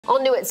All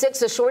new at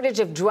 6, a shortage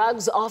of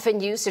drugs often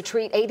used to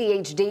treat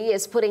ADHD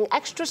is putting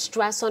extra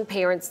stress on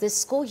parents this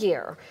school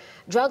year.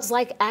 Drugs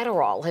like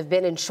Adderall have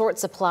been in short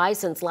supply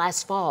since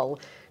last fall.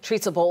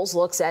 Teresa Bowles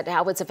looks at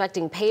how it's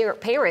affecting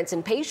parents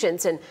and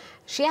patients, and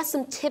she has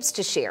some tips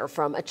to share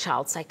from a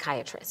child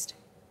psychiatrist.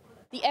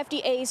 The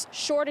FDA's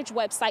shortage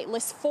website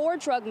lists 4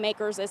 drug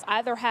makers as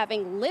either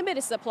having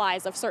limited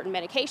supplies of certain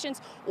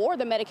medications or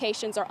the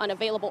medications are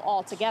unavailable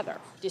altogether.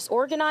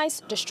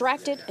 Disorganized,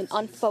 distracted, and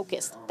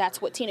unfocused. That's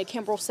what Tina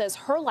Kimbrell says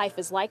her life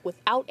is like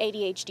without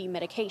ADHD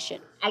medication.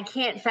 I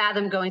can't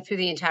fathom going through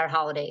the entire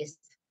holidays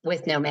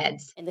with no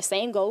meds. And the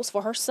same goes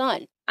for her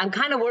son. I'm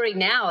kind of worried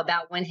now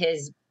about when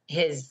his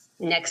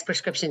next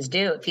prescription's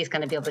due, if he's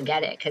going to be able to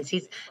get it, because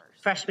he's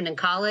a freshman in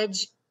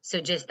college. So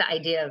just the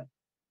idea of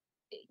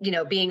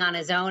being on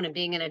his own and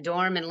being in a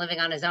dorm and living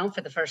on his own for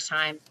the first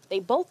time.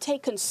 They both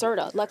take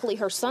Concerta. Luckily,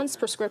 her son's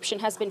prescription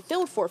has been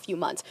filled for a few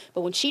months,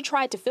 but when she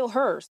tried to fill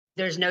hers,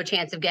 there's no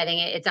chance of getting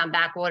it. It's on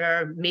back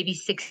order, maybe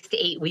 6 to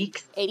 8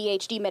 weeks.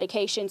 ADHD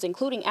medications,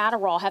 including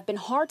Adderall, have been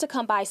hard to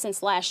come by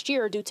since last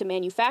year due to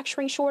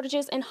manufacturing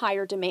shortages and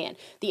higher demand.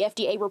 The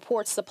FDA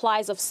reports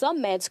supplies of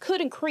some meds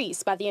could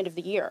increase by the end of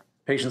the year.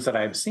 Patients that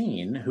I've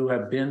seen who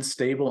have been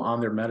stable on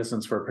their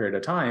medicines for a period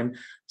of time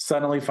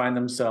suddenly find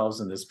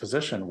themselves in this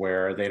position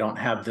where they don't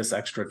have this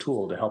extra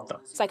tool to help them.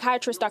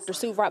 Psychiatrist Dr.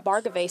 Suvrat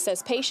Bhargave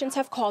says patients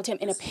have called him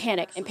in a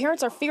panic, and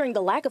parents are fearing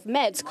the lack of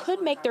meds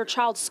could make their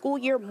child's school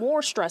year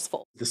more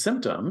stressful. The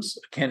symptoms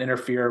can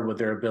interfere with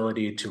their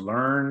ability to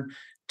learn,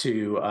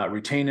 to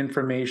retain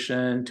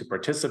information, to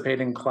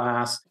participate in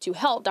class. To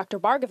help, Dr.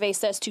 Bhargave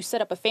says to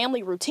set up a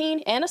family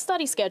routine and a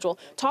study schedule,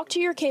 talk to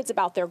your kids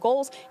about their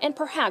goals, and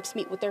perhaps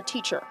meet with their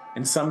teacher.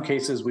 In some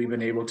cases, we've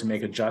been able to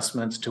make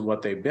adjustments to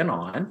what they've been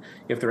on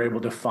if they're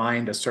able to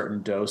find a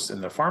certain dose in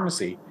the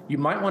pharmacy. You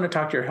might want to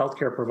talk to your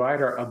healthcare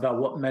provider about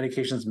what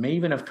medications may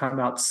even have come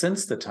out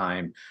since the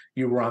time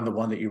you were on the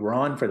one that you were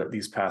on for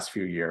these past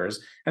few years,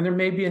 and there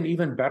may be an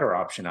even better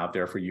option out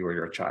there for you or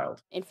your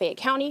child. In Fayette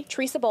County,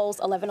 Teresa Bowles,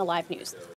 11 Alive News.